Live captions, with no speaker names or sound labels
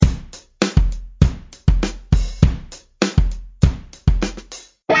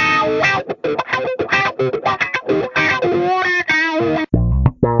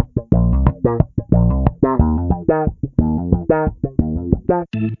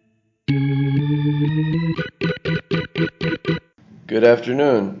Good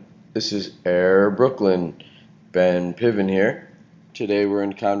afternoon. This is Air Brooklyn. Ben Piven here. Today we're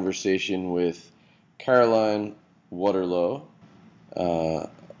in conversation with Caroline Waterlow,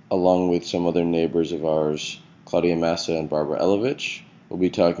 along with some other neighbors of ours, Claudia Massa and Barbara Elovich. We'll be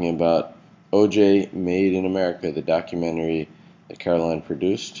talking about O.J. Made in America, the documentary that Caroline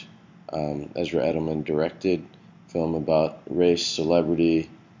produced. Ezra Edelman directed, film about race, celebrity,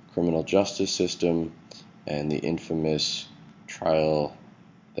 criminal justice system, and the infamous trial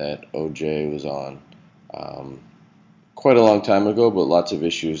that O.J. was on quite a long time ago, but lots of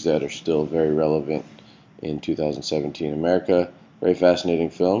issues that are still very relevant in 2017 America. Very fascinating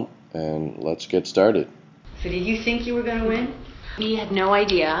film, and let's get started. So did you think you were going to win? We had no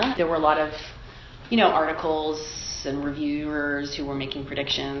idea. There were a lot of, articles and reviewers who were making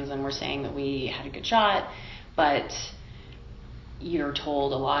predictions and were saying that we had a good shot, but you're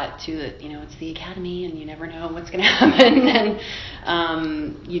told a lot too that it's the Academy and you never know what's going to happen,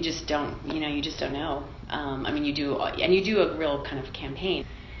 and you just don't know. You do a real kind of campaign.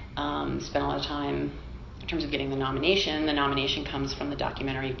 Spend a lot of time in terms of getting the nomination. The nomination comes from the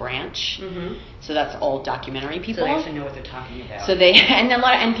documentary branch, so that's all documentary people. So they actually know what they're talking about. So they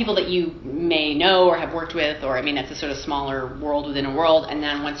and people that you may know or have worked with, or it's a sort of smaller world within a world. And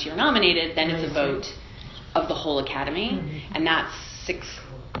then once you're nominated, then it's a vote of the whole Academy, and that's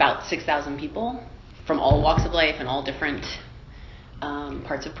about 6,000 people from all walks of life and all different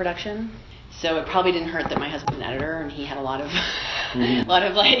parts of production. So it probably didn't hurt that my husband's an editor and he had a lot of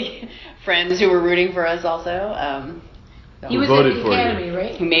friends who were rooting for us also. He was at the Academy,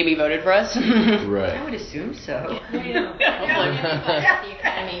 right? Who maybe voted for us. Right. I would assume so. Yeah. The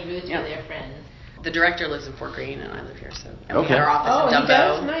Academy roots for their friends. The director lives in Fort Greene and I live here, so we Okay. had our office in Dumbo.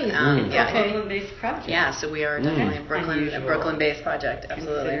 He does? Nice. Yeah. Brooklyn-based project. Yeah, so we are definitely a Brooklyn-based project.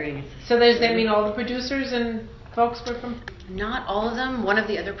 Absolutely. So does that mean all the producers and folks were from? Not all of them. One of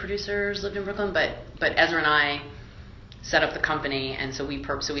the other producers lived in Brooklyn, but Ezra and I set up the company, and so we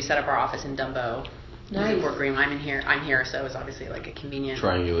set up our office in Dumbo. Nice. In Fort Greene. I'm here, so it's obviously like a convenient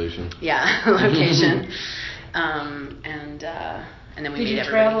Triangulation. Yeah, location. And then we Did made you everybody.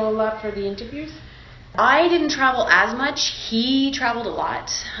 travel a lot for the interviews? I didn't travel as much. He traveled a lot.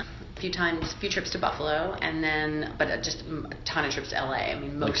 A few trips to Buffalo, but just a ton of trips to LA.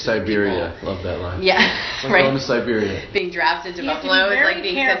 Most Like of Siberia. the people, Love that line. Yeah, It's like right. going to Siberia. Being drafted to You have to Buffalo be is very like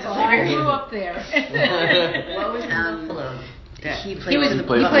being sent to careful. Siberia. I grew up there. What was Buffalo? He He played played the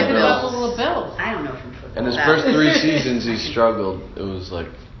for the the Bills. Buffalo Bills. I don't know from football. And his first 3 seasons, he struggled. It was like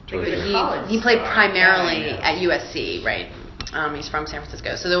torture. He played primarily at USC, right? He's from San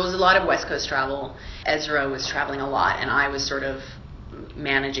Francisco. So there was a lot of West Coast travel. Ezra was traveling a lot, and I was sort of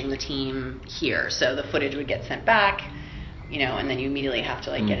managing the team here. So the footage would get sent back, and then you immediately have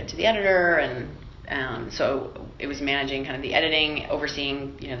to get it to the editor. And so it was managing kind of the editing,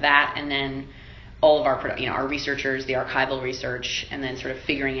 overseeing, that, and then all of our, our researchers, the archival research, and then sort of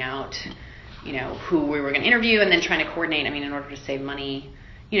figuring out, who we were going to interview, and then trying to coordinate. In order to save money,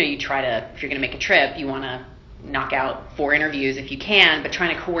 you try to, if you're going to make a trip, you want to knock out 4 interviews if you can, but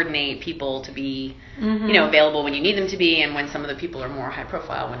trying to coordinate people to be, available when you need them to be, and when some of the people are more high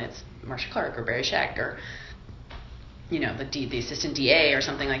profile, when it's Marcia Clark or Barry Scheck or, the assistant DA or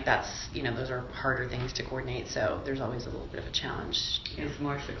something like that. Those are harder things to coordinate, so there's always a little bit of a challenge. Is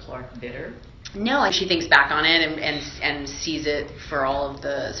Marcia Clark bitter? No, she thinks back on it and sees it for all of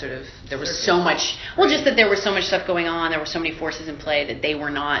the sort of, there was so much, just that there was so much stuff going on, there were so many forces in play that they were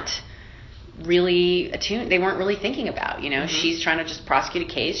not really attuned, they weren't really thinking about, She's trying to just prosecute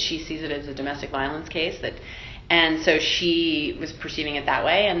a case. She sees it as a domestic violence case and so she was perceiving it that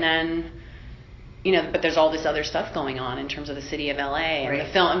way, and then, but there's all this other stuff going on in terms of the city of LA and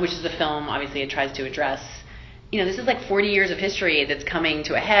the film, which is the film, obviously it tries to address, this is like 40 years of history that's coming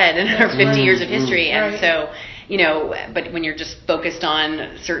to a head, and or 50 years of history, and so, but when you're just focused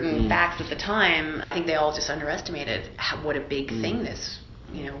on certain facts at the time, I think they all just underestimated what a big thing this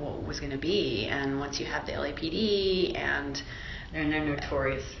what was going to be. And once you have the LAPD and they're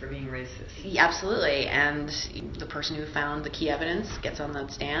notorious for being racist. Yeah, absolutely. And the person who found the key evidence gets on the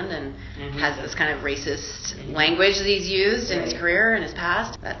stand and has this kind of racist language that he's used in his career and his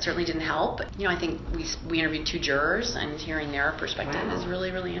past. That certainly didn't help. But, I think we interviewed 2 jurors, and hearing their perspective is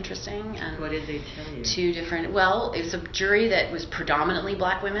really, really interesting. And what did they tell you? 2 different. Well, it was a jury that was predominantly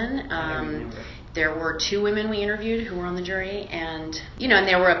black women. There were 2 women we interviewed who were on the jury, and and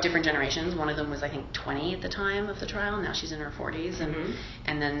they were of different generations. One of them was, I think, 20 at the time of the trial. Now she's in her 40s,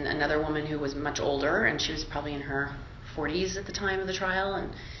 and then another woman who was much older, and she was probably in her 40s at the time of the trial,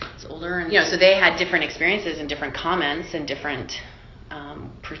 and was older. And so they had different experiences and different comments and different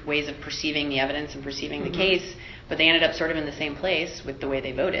ways of perceiving the evidence and perceiving the case, but they ended up sort of in the same place with the way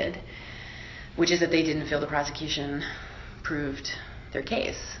they voted, which is that they didn't feel the prosecution proved their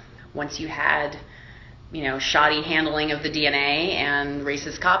case. Once you had, shoddy handling of the DNA and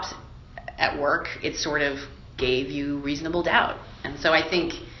racist cops at work, it sort of gave you reasonable doubt. And so I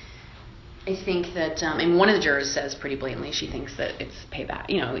think that, and one of the jurors says pretty blatantly she thinks that it's payback.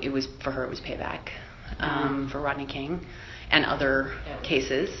 It was payback for Rodney King and other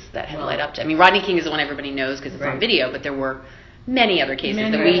cases that had led up to. I mean, Rodney King is the one everybody knows because it's on video, but there were many other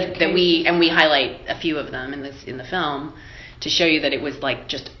cases that we highlight a few of them in the film to show you that it was like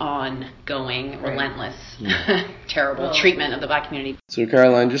just ongoing, relentless, terrible treatment of the black community. So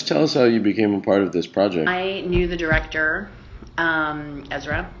Caroline, just tell us how you became a part of this project. I knew the director,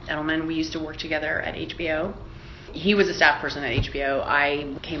 Ezra Edelman. We used to work together at HBO. He was a staff person at HBO.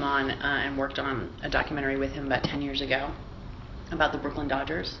 I came on and worked on a documentary with him about 10 years ago about the Brooklyn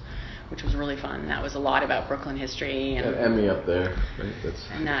Dodgers, which was really fun. That was a lot about Brooklyn history. And Emmy up there, right?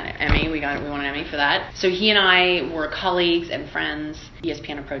 And that Emmy, we won an Emmy for that. So he and I were colleagues and friends.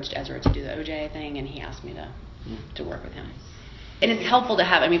 ESPN approached Ezra to do the OJ thing, and he asked me to work with him. And it's helpful to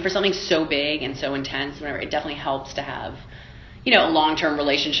have, for something so big and so intense, whatever, it definitely helps to have, a long-term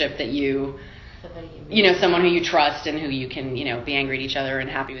relationship that someone who you trust and who you can, be angry at each other and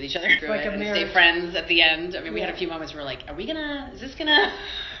happy with each other through it and stay friends at the end. We had a few moments where we're like,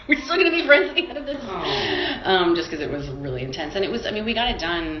 we're still going to be friends at the end of this? Just because it was really intense. And it was, we got it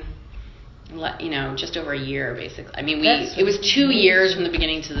done, just over a year, basically. It was 2 years from the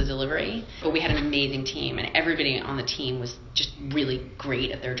beginning to the delivery, but we had an amazing team, and everybody on the team was just really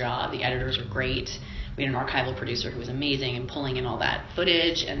great at their job. The editors were great. We had an archival producer who was amazing and pulling in all that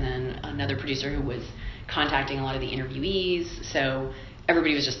footage, and then another producer who was contacting a lot of the interviewees. So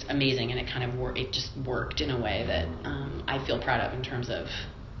everybody was just amazing, and it just worked in a way that I feel proud of in terms of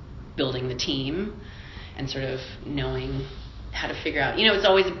building the team and sort of knowing how to figure out, it's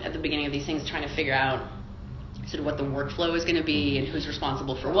always at the beginning of these things trying to figure out sort of what the workflow is going to be and who's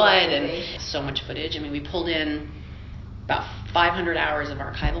responsible for what, and so much footage. We pulled in about 500 hours of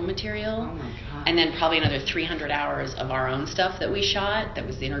archival material, and then probably another 300 hours of our own stuff that we shot. That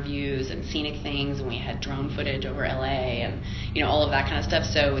was the interviews and scenic things, and we had drone footage over LA and all of that kind of stuff.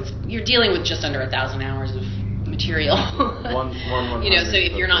 So you're dealing with just under 1,000 hours of material. So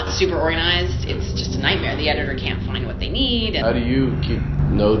if you're not super organized, it's just a nightmare. The editor can't find what they need. How do you keep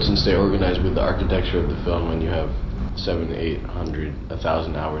notes and stay organized with the architecture of the film when you have 700, 800,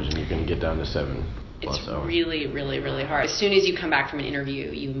 1,000 hours and you can get down to 7+? It's really, really, really hard. As soon as you come back from an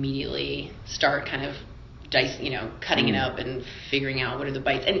interview, you immediately start kind of cutting it up and figuring out what are the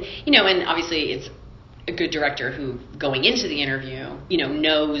bites. And, and obviously it's a good director who, going into the interview,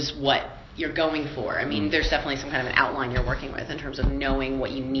 knows what you're going for. There's definitely some kind of an outline you're working with in terms of knowing what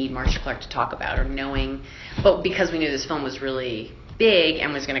you need Marcia Clark to talk about, but because we knew this film was really big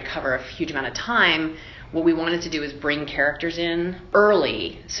and was going to cover a huge amount of time, what we wanted to do is bring characters in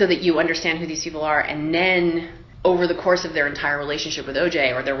early so that you understand who these people are, and then over the course of their entire relationship with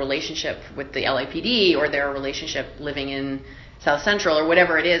OJ, or their relationship with the LAPD, or their relationship living in South Central, or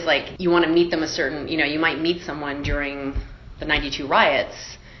whatever it is, you want to meet them you might meet someone during the 92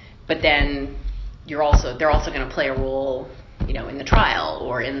 riots, but then they're also going to play a role in the trial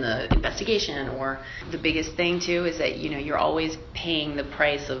or in the investigation. Or the biggest thing too is that you're always paying the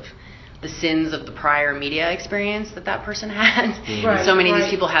price of the sins of the prior media experience that person had. Right, so many of these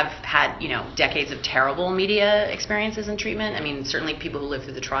people have had, decades of terrible media experiences and treatment. Certainly people who lived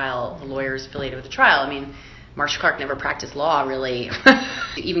through the trial, the lawyers affiliated with the trial. Marcia Clark never practiced law, really.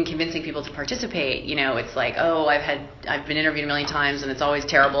 Even convincing people to participate, it's like, I've been interviewed a million times and it's always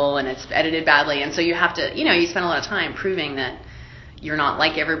terrible and it's edited badly. And so you have to, you spend a lot of time proving that you're not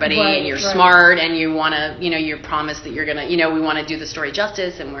like everybody, and you're smart, and you want to, you promise that you're going to, we want to do the story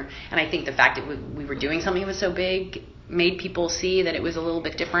justice. And I think the fact that we were doing something that was so big made people see that it was a little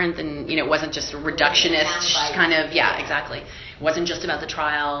bit different, and, it wasn't just a reductionist kind of, exactly. It wasn't just about the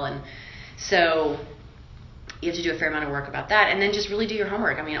trial. And so you have to do a fair amount of work about that, and then just really do your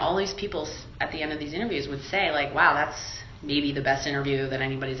homework. All these people at the end of these interviews would say, wow, that's maybe the best interview that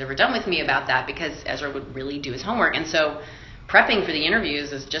anybody's ever done with me about that, because Ezra would really do his homework. And so prepping for the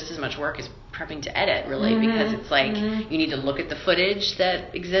interviews is just as much work as prepping to edit, really, because it's you need to look at the footage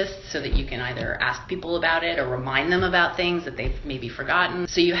that exists so that you can either ask people about it or remind them about things that they've maybe forgotten.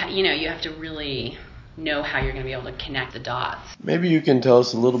 So you have to really know how you're going to be able to connect the dots. Maybe you can tell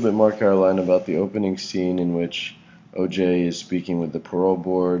us a little bit more, Caroline, about the opening scene in which OJ is speaking with the parole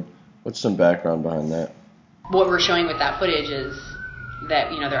board. What's some background behind that? What we're showing with that footage is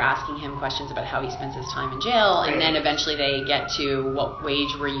that, they're asking him questions about how he spends his time in jail, and then eventually they get to, what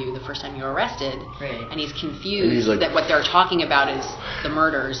wage were you the first time you were arrested? And he's confused, and he's like, that what they're talking about is the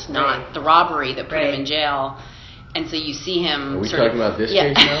murders, not the robbery that put him in jail. And so you see him. Are we talking about this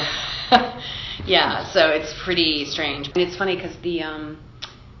case now? Yeah, so it's pretty strange. And it's funny because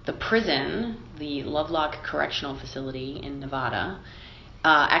the prison, the Lovelock Correctional Facility in Nevada,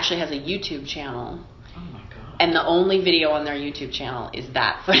 actually has a YouTube channel. Oh my God. And the only video on their YouTube channel is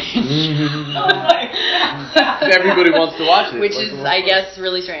that footage. Oh my God. Everybody wants to watch it. Which is, I guess,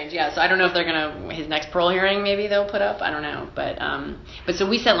 really strange. Yeah, so I don't know if they're going to, his next parole hearing maybe they'll put up. I don't know. But so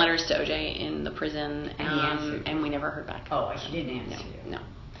we sent letters to OJ in the prison, and we never heard back. Oh, he didn't answer you. No.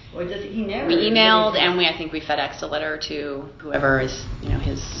 Or does he never? We emailed, and I think we FedExed a letter to whoever is,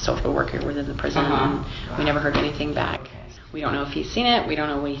 his social worker within the prison, and we never heard anything back. Okay. We don't know if he's seen it. We don't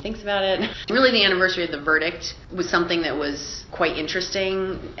know what he thinks about it. Really, the anniversary of the verdict was something that was quite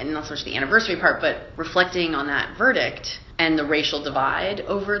interesting, and not so much the anniversary part, but reflecting on that verdict and the racial divide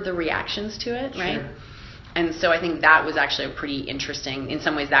over the reactions to it, right? Sure. And so I think that was actually a pretty interesting, in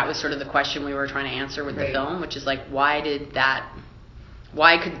some ways that was sort of the question we were trying to answer with the film, which is like,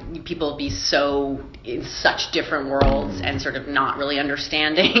 why could people be so in such different worlds and sort of not really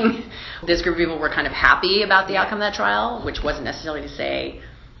understanding? This group of people were kind of happy about the outcome of that trial, which wasn't necessarily to say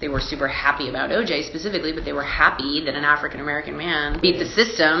they were super happy about OJ specifically, but they were happy that an African-American man beat the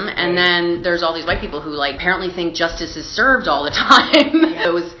system. And then there's all these white people who apparently think justice is served all the time. Yeah.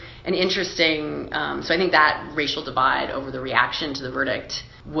 It was an interesting, so I think that racial divide over the reaction to the verdict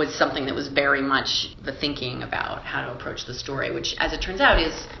was something that was very much the thinking about how to approach the story, which, as it turns out,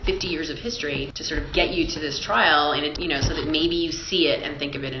 is 50 years of history to sort of get you to this trial, and so that maybe you see it and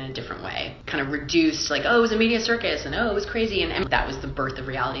think of it in a different way. Kind of reduced, it was a media circus, and it was crazy, and that was the birth of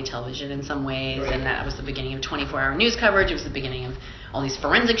reality television in some ways, and that was the beginning of 24-hour news coverage. It was the beginning of all these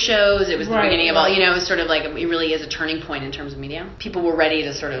forensic shows. It was the beginning of all, it was sort of it really is a turning point in terms of media. People were ready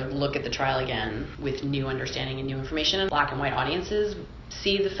to sort of look at the trial again with new understanding and new information, and black and white audiences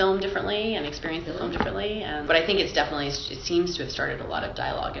see the film differently and experience the film differently. But I think it seems to have started a lot of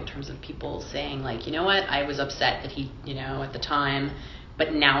dialogue in terms of people saying, you know what, I was upset that he, at the time,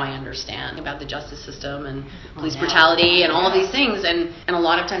 but now I understand about the justice system and police brutality and all of these things. And a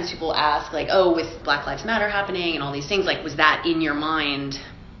lot of times people ask, with Black Lives Matter happening and all these things, was that in your mind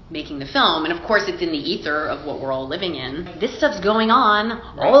making the film? And of course it's in the ether of what we're all living in. This stuff's going on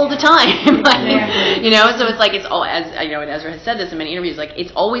all the time. So it's all, as and Ezra has said this in many interviews,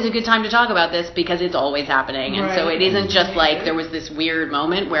 it's always a good time to talk about this because it's always happening. And so it isn't just there was this weird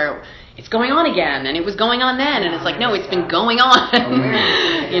moment where it's going on again, and it was going on then, and it's no, it's been going on.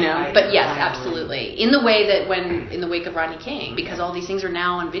 But yes, absolutely. In the way that in the wake of Rodney King, because all these things are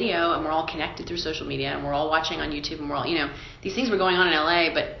now on video, and we're all connected through social media, and we're all watching on YouTube, and we're all, these things were going on in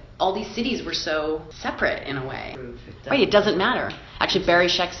LA, but all these cities were so separate in a way. Right, it doesn't matter. Actually, Barry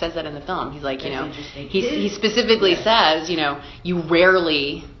Scheck says that in the film. He's he specifically says, you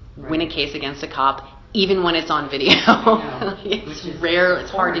rarely win a case against a cop, even when it's on video. It's rare. It's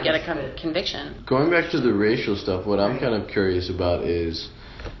hard to get a conviction. Going back to the racial stuff, what I'm kind of curious about is,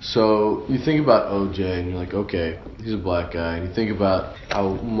 so you think about OJ and you're like, okay, he's a black guy, and you think about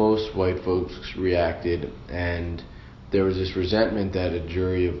how most white folks reacted, and there was this resentment that a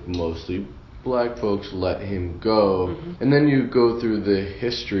jury of mostly black folks let him go. Mm-hmm. And then you go through the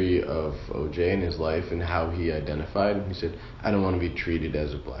history of OJ and his life and how he identified. And he said, I don't want to be treated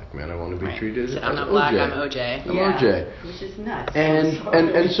as a black man. I want to be treated as I'm not OJ. Black, I'm OJ. I'm OJ. Which is nuts.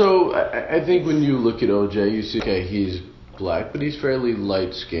 And so I think when you look at OJ, you see, okay, he's black, but he's fairly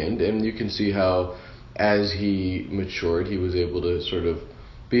light-skinned. And you can see how, as he matured, he was able to sort of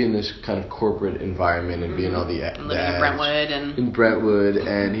be in this kind of corporate environment and be in all the ads. Living in Brentwood. In Brentwood,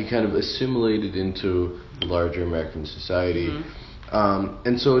 and he kind of assimilated into larger American society. Mm-hmm.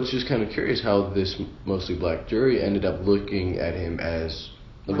 And so it's just kind of curious how this mostly black jury ended up looking at him as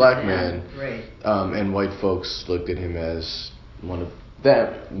a black man. Right. And white folks looked at him as one of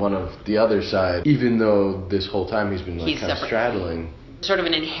the other side, even though this whole time he's been kind of straddling. Sort of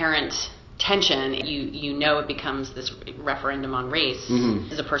an inherent tension. It becomes this referendum on race.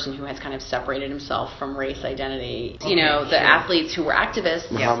 Mm-hmm. As a person who has kind of separated himself from race identity. The athletes who were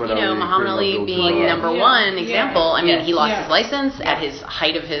activists, Muhammad Ali being number one example. I mean, he lost his license at his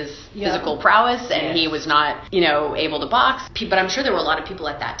height of his physical prowess, and he was not, able to box. But I'm sure there were a lot of people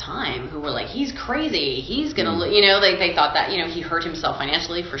at that time who were like, he's crazy. He's going to, they thought that, he hurt himself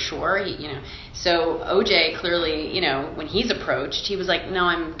financially for sure. So OJ clearly, when he's approached, he was like, no,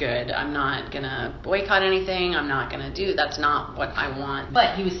 I'm good. I'm not not going to boycott anything. I'm not going to do, that's not what I want.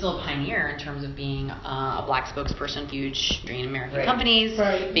 But he was still a pioneer in terms of being a black spokesperson, huge in American companies,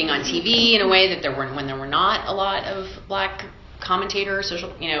 being on TV in a way that when there were not a lot of black commentators,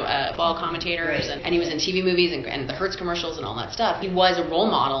 football commentators, and he was in TV movies and the Hertz commercials and all that stuff. He was a role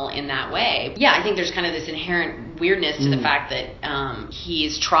model in that way. Yeah, I think there's kind of this inherent weirdness to the fact that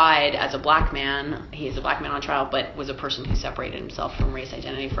he's tried as a black man. He is a black man on trial, but was a person who separated himself from race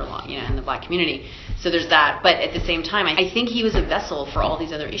identity for a long, in the black community. So there's that. But at the same time, I think he was a vessel for all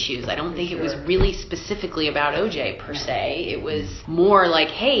these other issues. I don't think it was really specifically about OJ per se. It was more like,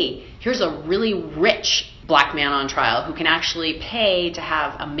 hey, here's a really rich black man on trial who can actually pay to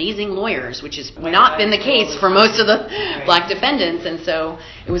have amazing lawyers, which has not been the case for most of the black defendants. And so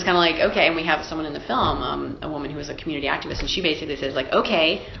it was kind of like, okay, and we have someone in the film, a woman who was a community activist, and she basically says, like,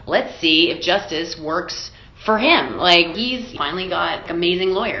 okay, let's see if justice works for him. Like, he's finally got amazing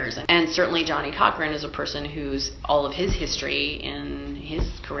lawyers. And certainly Johnny Cochran is a person whose all of his history in his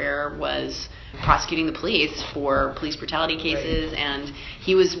career was prosecuting the police for police brutality cases, and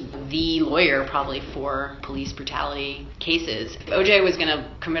he was the lawyer probably for police brutality cases. If OJ was going to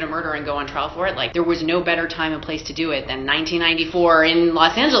commit a murder and go on trial for it, like, there was no better time and place to do it than 1994 in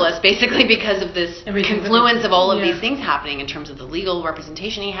Los Angeles, basically because of this confluence of all of these things happening in terms of the legal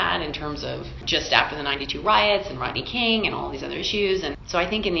representation he had, in terms of just after the 92 riots and Rodney King and all these other issues. And so I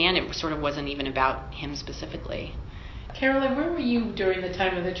think in the end it sort of wasn't even about him specifically. Carolyn, where were you during the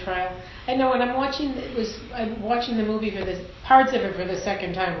time of the trial? I know when I'm watching the movie for this, parts of it for the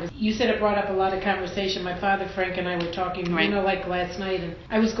second time. You said it brought up a lot of conversation. My father, Frank, and I were talking, like last night, and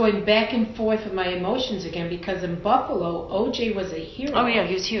I was going back and forth with my emotions again because in Buffalo, OJ was a hero. Oh yeah,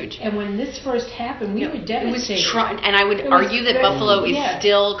 he was huge. And when this first happened, we were devastated. And I would argue that Buffalo is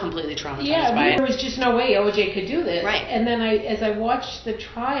still completely traumatized by it. There was just no way OJ could do this. Right. And then as I watched the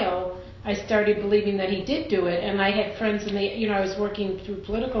trial, I started believing that he did do it, and I had friends, and I was working through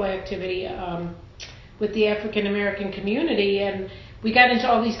political activity with the African American community, and we got into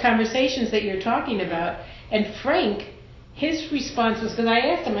all these conversations that you're talking about. And Frank, his response was, because I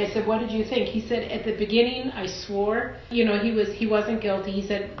asked him, I said, "What did you think?" He said, "At the beginning, I swore, he wasn't guilty." He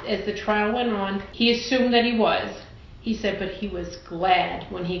said, as the trial went on, he assumed that he was. He said, but he was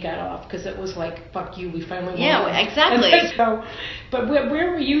glad when he got off because it was like, fuck you, we finally won. Yeah, exactly. So, but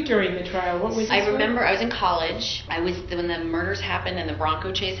where were you during the trial? What was I remember I was in college. When the murders happened and the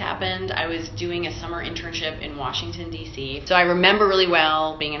Bronco chase happened, I was doing a summer internship in Washington, D.C. So I remember really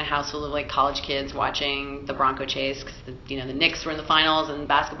well being in a house full of like college kids watching the Bronco chase because the Knicks were in the finals and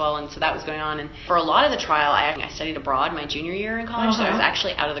basketball, and so that was going on. And for a lot of the trial, I studied abroad my junior year in college, so I was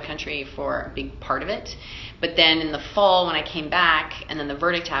actually out of the country for a big part of it. But then in the fall, when I came back and then the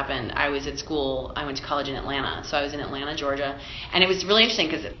verdict happened, I was at school. I went to college in Atlanta. So I was in Atlanta, Georgia. And it was really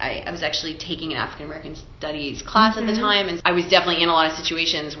interesting because I was actually taking an African American studies class at the time. And I was definitely in a lot of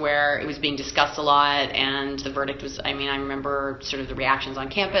situations where it was being discussed a lot. And the verdict was, I remember sort of the reactions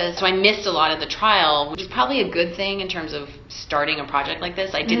on campus. So I missed a lot of the trial, which is probably a good thing in terms of starting a project like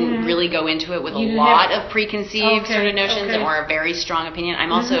this. I didn't really go into it with a lot of preconceived sort of notions or a very strong opinion.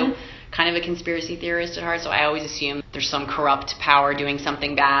 I'm also kind of a conspiracy theorist at heart, so I always assume there's some corrupt power doing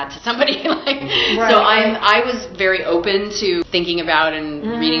something bad to somebody. I was very open to thinking about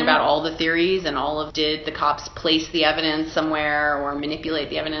and reading about all the theories and did the cops place the evidence somewhere or manipulate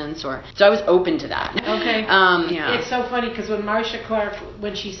the evidence, so I was open to that. Okay. It's so funny because when Marcia Clark,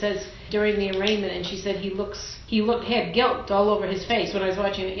 when she says during the arraignment, and she said he had guilt all over his face when I was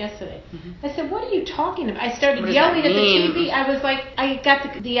watching it yesterday. I said, what are you talking about? I started yelling at the TV. I was like, I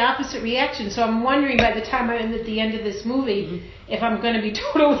got the opposite reaction. So I'm wondering by the time I'm at the end of this movie if I'm going to be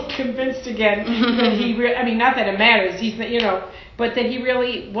totally convinced again that he not that it matters, but that he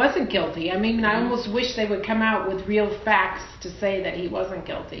really wasn't guilty. I almost wish they would come out with real facts to say that he wasn't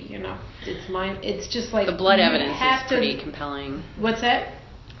guilty, It's just like the blood evidence is pretty compelling. What's that?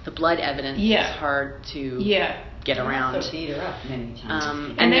 The blood evidence is hard to get around. Also beat her up many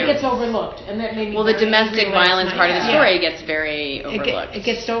times. And that gets overlooked. And that made me the domestic violence part of the story gets very overlooked. It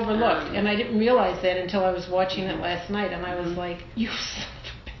gets overlooked. And I didn't realize that until I was watching it last night. And I was like, you son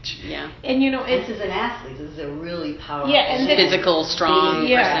of a bitch. Yeah. And this is an athlete. This is a really powerful, physical, strong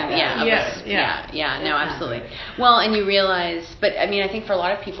person. No, absolutely. Well, and you realize, but I think for a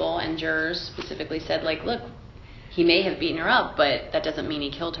lot of people, and jurors specifically said, like, look, he may have beaten her up, but that doesn't mean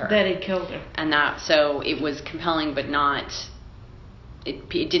he killed her. That he killed her. And so it was compelling, but not, it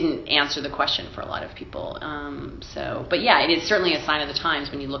didn't answer the question for a lot of people. But it is certainly a sign of the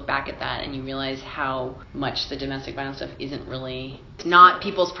times when you look back at that and you realize how much the domestic violence stuff isn't really, not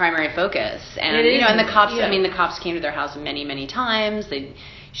people's primary focus. And, and the cops, the cops came to their house many, many times. They,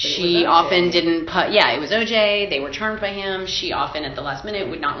 She often didn't put, it was OJ. They were charmed by him. She often, at the last minute,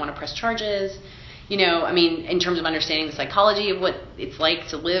 would not want to press charges. You know, I mean, in terms of understanding the psychology of what it's like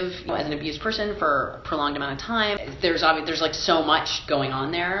to live as an abused person for a prolonged amount of time, there's like so much going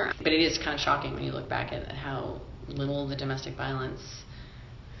on there. But it is kind of shocking when you look back at how little the domestic violence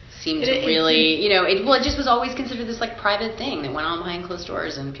seemed to really, it just was always considered this like private thing that went on behind closed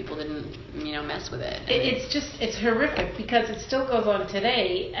doors and people didn't, mess with it. It's horrific because it still goes on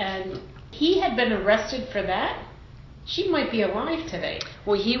today, and he had been arrested for that. She might be alive today.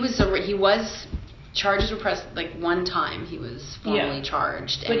 Well, he was charges were pressed like one time. He was formally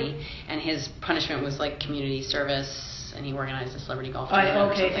charged, and his punishment was like community service, and he organized a celebrity golf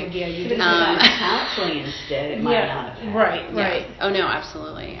tournament. You could have gotten counseling instead. It might not have happened. Right. Oh no,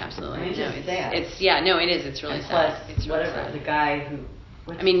 absolutely. I mean, it's sad. It's really sad. It's really sad. The guy who.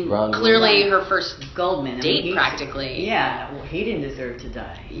 Clearly her first Goldman date practically. Yeah, well, he didn't deserve to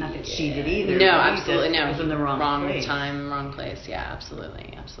die. Not that she did either. No, absolutely no. He was in the wrong place. Time, wrong place. Yeah,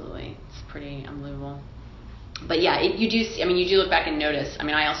 absolutely. It's pretty unbelievable. But yeah, you do look back and notice. I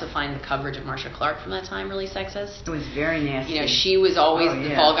mean, I also find the coverage of Marcia Clark from that time really sexist. It was very nasty. She was always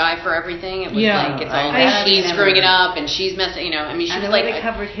the fall guy for everything. It was like it's all she's screwing it up and she's messing. She was like they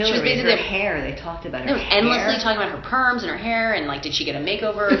covered Hillary. She was basically her hair. They talked about her hair. Endlessly talking about her perms and her hair and like did she get a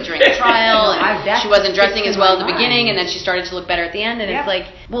makeover during the trial? She wasn't dressing as well at the beginning and then she started to look better at the end. And it's like,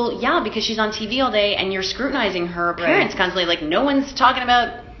 well, yeah, because she's on TV all day and you're scrutinizing her appearance constantly. Like no one's talking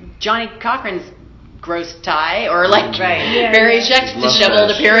about Johnny Cochran's gross tie or like very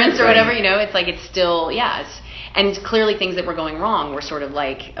disheveled appearance or whatever, it's like it's still and clearly things that were going wrong were sort of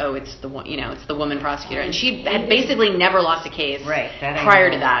like, oh, it's the woman prosecutor, and she had basically never lost a case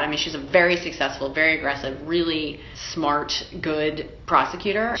prior to that. I mean, she's a very successful, very aggressive, really smart, good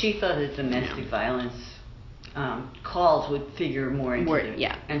prosecutor. She thought that domestic violence calls would figure more into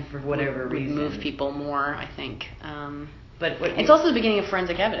it, and for whatever reason move people more, I think. But it's also the beginning of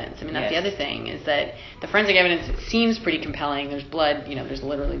forensic evidence. I mean, that's the other thing, is that the forensic evidence seems pretty compelling. There's blood, there's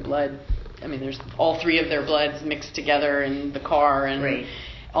literally blood. I mean, there's all three of their bloods mixed together in the car and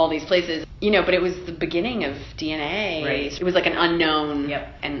all these places. But it was the beginning of DNA. Right. It was like an unknown,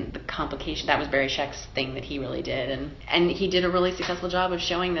 and the complication. That was Barry Scheck's thing that he really did. And he did a really successful job of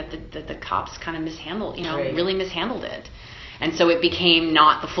showing that the cops kind of mishandled, really mishandled it. And so it became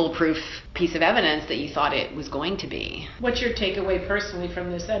not the foolproof piece of evidence that you thought it was going to be. What's your takeaway personally from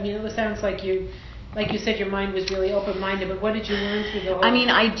this? I mean, it sounds like you said, your mind was really open-minded, but what did you learn through the whole... I mean,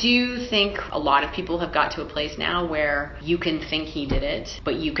 I do think a lot of people have got to a place now where you can think he did it,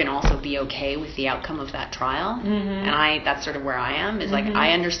 but you can also be okay with the outcome of that trial. Mm-hmm. And that's sort of where I am, is like,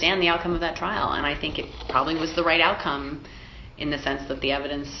 I understand the outcome of that trial, and I think it probably was the right outcome, in the sense that the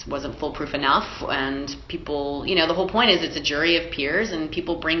evidence wasn't foolproof enough, and people, the whole point is it's a jury of peers, and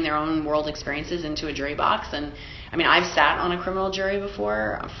people bring their own world experiences into a jury box. And I mean, I've sat on a criminal jury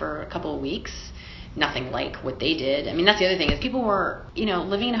before for a couple of weeks. Nothing like what they did. I mean, that's the other thing, is people were,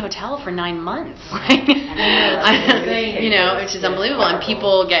 living in a hotel for 9 months, which is unbelievable. And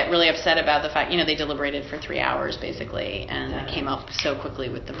people get really upset about the fact, they deliberated for 3 hours basically, and came up so quickly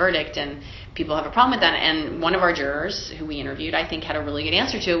with the verdict, and people have a problem with that. And one of our jurors who we interviewed, I think, had a really good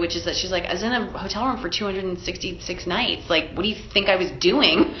answer to it, which is that she's like, I was in a hotel room for 266 nights. Like, what do you think I was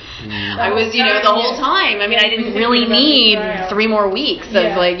doing? I was, the whole time. I mean, I didn't really need 3 more weeks of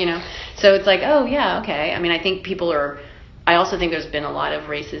So it's like, oh, yeah, okay. I mean, I think I also think there's been a lot of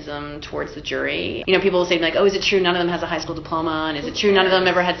racism towards the jury. People will say, like, oh, is it true none of them has a high school diploma? And is it true none of them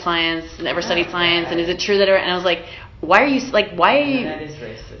ever had science, never studied science? And is it true that... And I was like, why are you... That is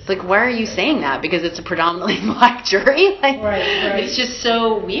racist. Like, why are you saying that? Because it's a predominantly black jury? Right. It's just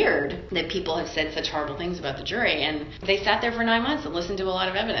so weird that people have said such horrible things about the jury. And they sat there for 9 months and listened to a lot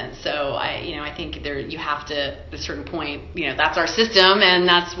of evidence. So, I think you have to, at a certain point, that's our system, and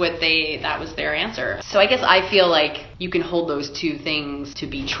that was their answer. So I guess I feel like you can hold those two things to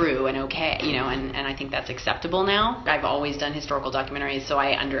be true and okay, and I think that's acceptable now. I've always done historical documentaries, so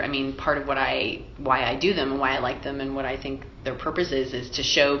part of why I do them and why I like them and what I think their purpose is to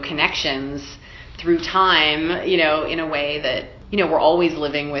show connections through time, in a way that, we're always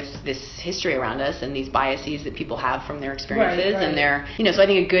living with this history around us and these biases that people have from their experiences. Right. And their, so I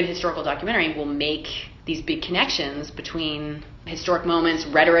think a good historical documentary will make these big connections between historic moments,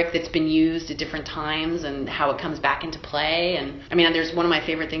 rhetoric that's been used at different times, and how it comes back into play. And I mean, there's one of my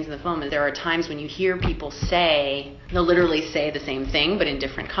favorite things in the film is there are times when you hear people they'll literally say the same thing, but in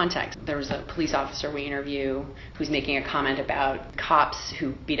different contexts. There was a police officer we interview who's making a comment about cops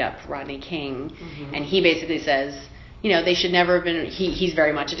who beat up Rodney King, and he basically says, they should never have been, he's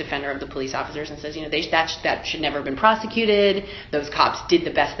very much a defender of the police officers and says, that should never have been prosecuted. Those cops did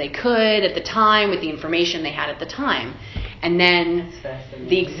the best they could at the time with the information they had at the time. And then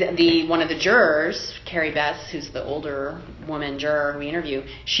one of the jurors, Carrie Bess, who's the older woman juror we interview,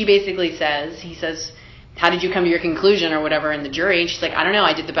 she basically he says, how did you come to your conclusion or whatever in the jury? And she's like, I don't know,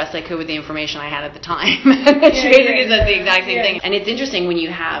 I did the best I could with the information I had at the time. She basically says the exact same thing. And it's interesting when you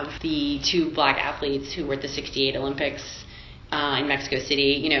have the two black athletes who were at the 68 Olympics in Mexico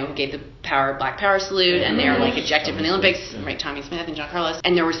City, who gave the Black Power salute, and they're like ejected from the Olympics, right? Tommy Smith and John Carlos.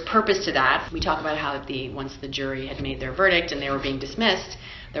 And there was purpose to that. We talk about how once the jury had made their verdict and they were being dismissed,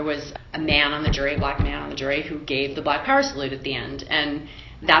 there was a black man on the jury, who gave the Black Power salute at the end. And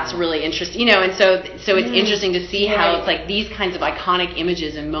that's really interesting, and so it's interesting to see how it's like these kinds of iconic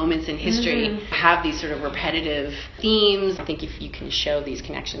images and moments in history have these sort of repetitive themes. I think if you can show these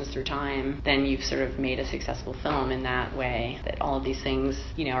connections through time, then you've sort of made a successful film in that way, that all of these things,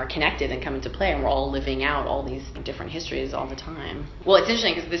 are connected and come into play, and we're all living out all these different histories all the time. Well, it's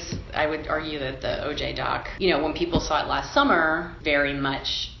interesting because I would argue that the OJ doc, when people saw it last summer, very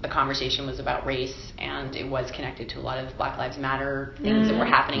much the conversation was about race, and it was connected to a lot of Black Lives Matter things that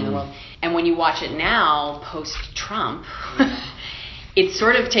were happening in the world. And when you watch it now, post-Trump, it's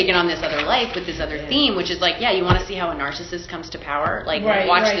sort of taken on this other life with this other theme, which is like, you want to see how a narcissist comes to power? Like,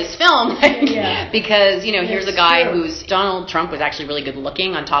 watch this film. Because, here's a guy who's, Donald Trump was actually really good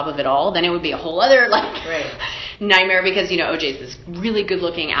looking on top of it all. Then it would be a whole other, nightmare because, OJ is this really good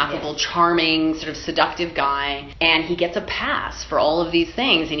looking, affable, charming, sort of seductive guy. And he gets a pass for all of these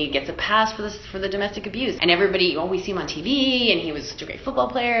things. And he gets a pass for the domestic abuse. And everybody, we see him on TV, and he was such a great football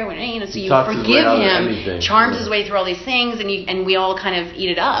player. So you forgive him, charms his way through all these things, and we all kind of eat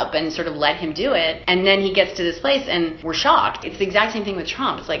it up and sort of let him do it. And then he gets to this place, and we're shocked. It's the exact same thing with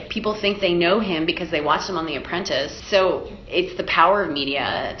Trump. It's like people think they know him because they watched him on The Apprentice. So it's the power of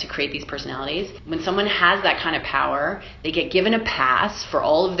media to create these personalities. When someone has that kind of power, they get given a pass for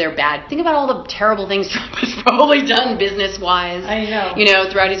all of their bad. Think about all the terrible things Trump has probably done business-wise. I know.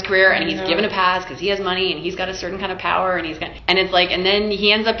 Throughout his career, and he's given a pass because he has money and he's got a certain kind of power, and it's like, and then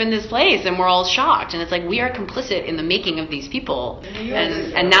he ends up in this place, and we're all shocked, and it's like we are complicit in the making of these people,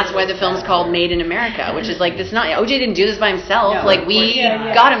 and that's why the film's called Made in America, which is like this. Not OJ didn't do this by himself. No, we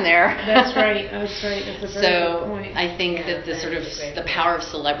got him there. That's right. That's a very good point. I think that the sort of the power of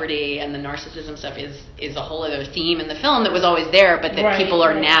celebrity and the narcissism stuff is a whole other theme in the film that was always there, but that people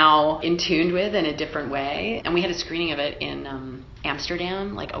are now in tune with in a different way. And we had a screening of it in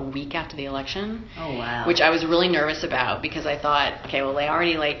Amsterdam, like a week after the election. Oh, wow. Which I was really nervous about because I thought, okay, well, they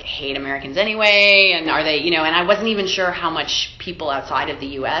already hate Americans anyway, and are they, and I wasn't even sure how much people outside of the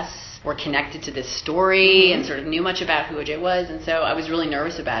U.S. were connected to this story and sort of knew much about who OJ was, and so I was really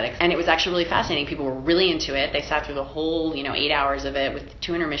nervous about it. And it was actually really fascinating. People were really into it. They sat through the whole, 8 hours of it with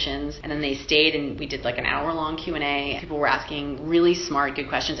 2 intermissions, and then they stayed and we did an hour-long Q&A. People were asking really smart, good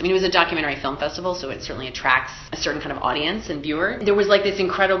questions. I mean, it was a documentary film festival, so it certainly attracts a certain kind of audience and viewer. There was this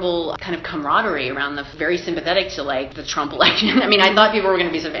incredible kind of camaraderie around very sympathetic to the Trump election. I mean, I thought people were going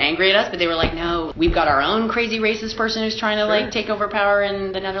to be sort of angry at us, but they were like, no, we've got our own crazy racist person who's trying to take over power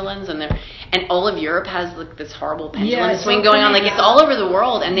in the Netherlands. And all of Europe has this horrible pendulum swing going on. It's all over the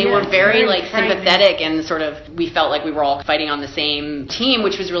world, and they were very sympathetic, and sort of we felt like we were all fighting on the same team,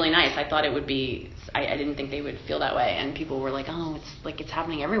 which was really nice. I thought it would be. I didn't think they would feel that way, and people were like, "Oh, it's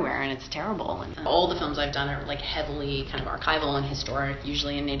happening everywhere, and it's terrible." And all the films I've done are heavily kind of archival and historic,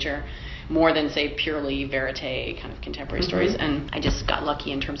 usually in nature, more than say purely verite kind of contemporary stories. And I just got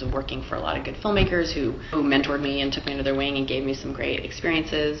lucky in terms of working for a lot of good filmmakers who mentored me and took me under their wing and gave me some great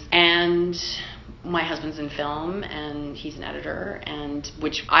experiences. And my husband's in film, and he's an editor, and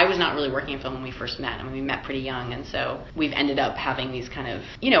which I was not really working in film when we first met. I mean, we met pretty young, and so we've ended up having these kind of,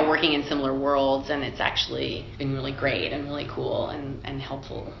 working in similar worlds, and it's actually been really great and really cool and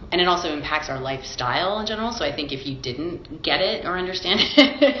helpful. And it also impacts our lifestyle in general, so I think if you didn't get it or understand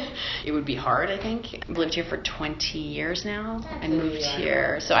it, it would be hard, I think. I've lived here for 20 years now. I moved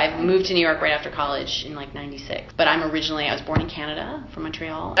here. So I moved to New York right after college in 96. But I was born in Canada, from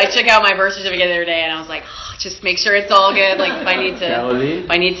Montreal. I took out my birth certificate the other day, and I was like, just make sure it's all good. If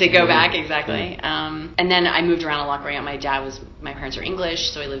I need to go back, exactly. And then I moved around a lot growing up. My parents are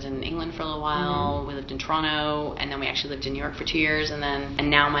English, so I lived in England for a little while. We lived in Toronto, and then we actually lived in New York for 2 years, and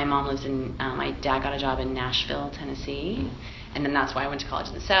now my mom lives in. My dad got a job in Nashville, Tennessee, and then that's why I went to college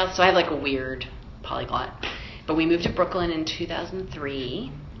in the South. So I have a weird polyglot. But we moved to Brooklyn in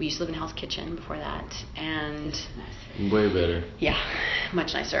 2003. We used to live in Hell's Kitchen before that, and way better. Yeah,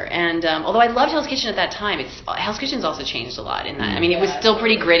 much nicer. And although I loved Hell's Kitchen at that time, Hell's Kitchen's also changed a lot in that. I mean, it was still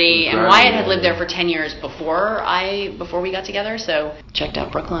pretty gritty, and Wyatt had lived there for 10 years before we got together, so checked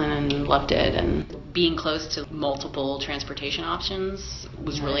out Brooklyn and loved it. And being close to multiple transportation options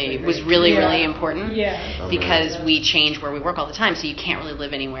was really important. Yeah. Because we change where we work all the time, so you can't really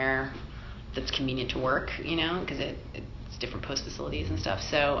live anywhere that's convenient to work, because it's different post facilities and stuff.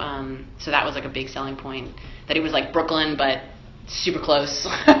 So so that was like a big selling point, that it was like Brooklyn but super close.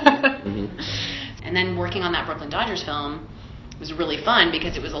 And then working on that Brooklyn Dodgers film was really fun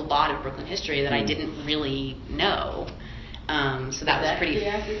because it was a lot of Brooklyn history that I didn't really know. So that was pretty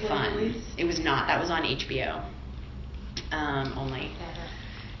fun. Release? It was not. That was on HBO only.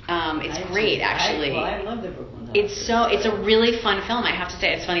 It's great, actually. I love the Brooklyn Dodgers. It's a really fun film, I have to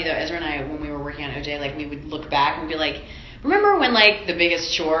say. It's funny, though, Ezra and I, when we were working on OJ, like, we would look back and be like, remember when, like, the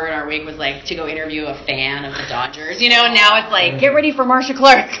biggest chore in our week was, like, to go interview a fan of the Dodgers, and now it's like, get ready for Marcia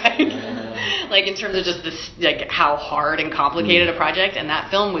Clark. Like, in terms of just this, like, how hard and complicated a project, and that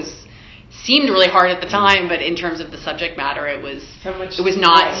film seemed really hard at the time, but in terms of the subject matter, it was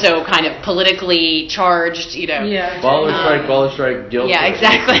not so kind of politically charged, Yeah. Baller strike, guilt. Yeah,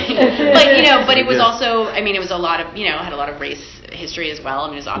 exactly. But it was also, it was a lot of, had a lot of race history as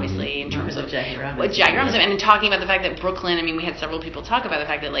well. It was obviously in terms of Jackie Robinson, and talking about the fact that Brooklyn, we had several people talk about the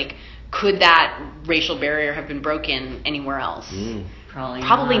fact that, like, could that racial barrier have been broken anywhere else?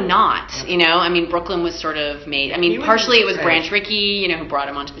 Probably not. Brooklyn was sort of made. Partially it was Branch Rickey, who brought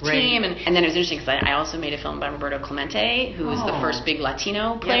him onto the team, and then it was interesting because I also made a film by Roberto Clemente, who was the first big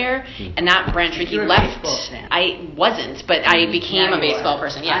Latino player, and that Branch Rickey left. I wasn't, but I became a baseball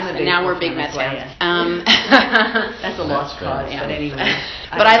person. Yes, and now we're big Mets fans. That's a lost cause, but anyway.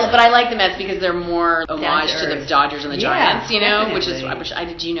 But I like the Mets because they're more homage to the Dodgers and the Giants, which is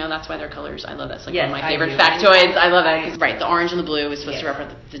did you know that's why their colors? I love that. It's like one of my favorite factoids. I love that. Right, the orange and the blue was supposed to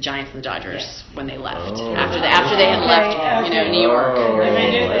represent the Giants and the Dodgers when they left after they had left New York.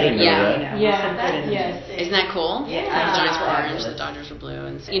 Yes. Isn't that cool? Yeah. The Giants were orange, the Dodgers were blue,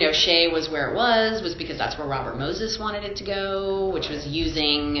 and Shea was where it was because that's where Robert Moses wanted it to go, which was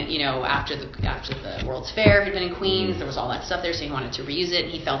using after the World's Fair had been in Queens, there was all that stuff there, so he wanted to reuse it.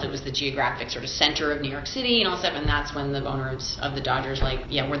 He felt it was the geographic sort of center of New York City and all stuff, and that's when the owners of the Dodgers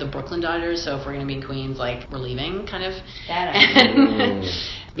we're the Brooklyn Dodgers, so if we're going to be in Queens, we're leaving, kind of.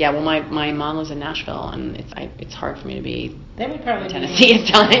 Yeah, well, my mom lives in Nashville, and it's hard for me to be in Tennessee at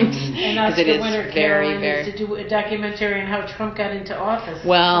times because it is very, very. To do a documentary on how Trump got into office.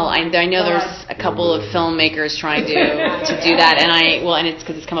 Well, I know there's a couple of filmmakers trying to do that, and it's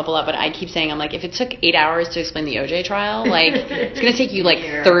because it's come up a lot. But I keep saying, I'm like, if it took 8 hours to explain the OJ trial, it's going to take you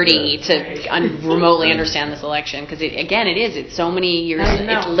 30 to remotely understand this election because it's so many years,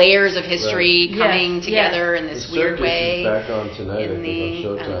 it's layers of history coming together in this weird way. Back on tonight, I think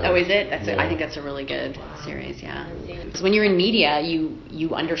on Showtime. Is it? I think that's a really good series, yeah. Because when you're in media, you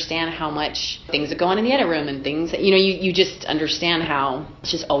understand how much things that go on in the edit room and things that, you just understand how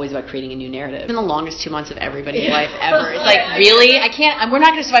it's just always about creating a new narrative. It's been the longest 2 months of everybody's life ever. It's really? We're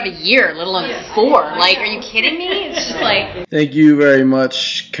not going to survive a year, let alone 4. Are you kidding me? It's just Thank you very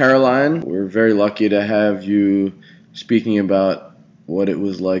much, Caroline. We're very lucky to have you speaking about what it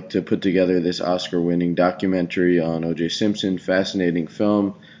was like to put together this Oscar-winning documentary on O.J. Simpson. Fascinating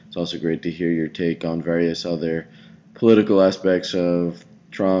film. It's also great to hear your take on various other political aspects of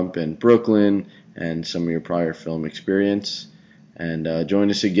Trump and Brooklyn and some of your prior film experience. And join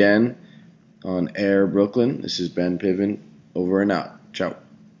us again on Air Brooklyn. This is Ben Piven. Over and out. Ciao.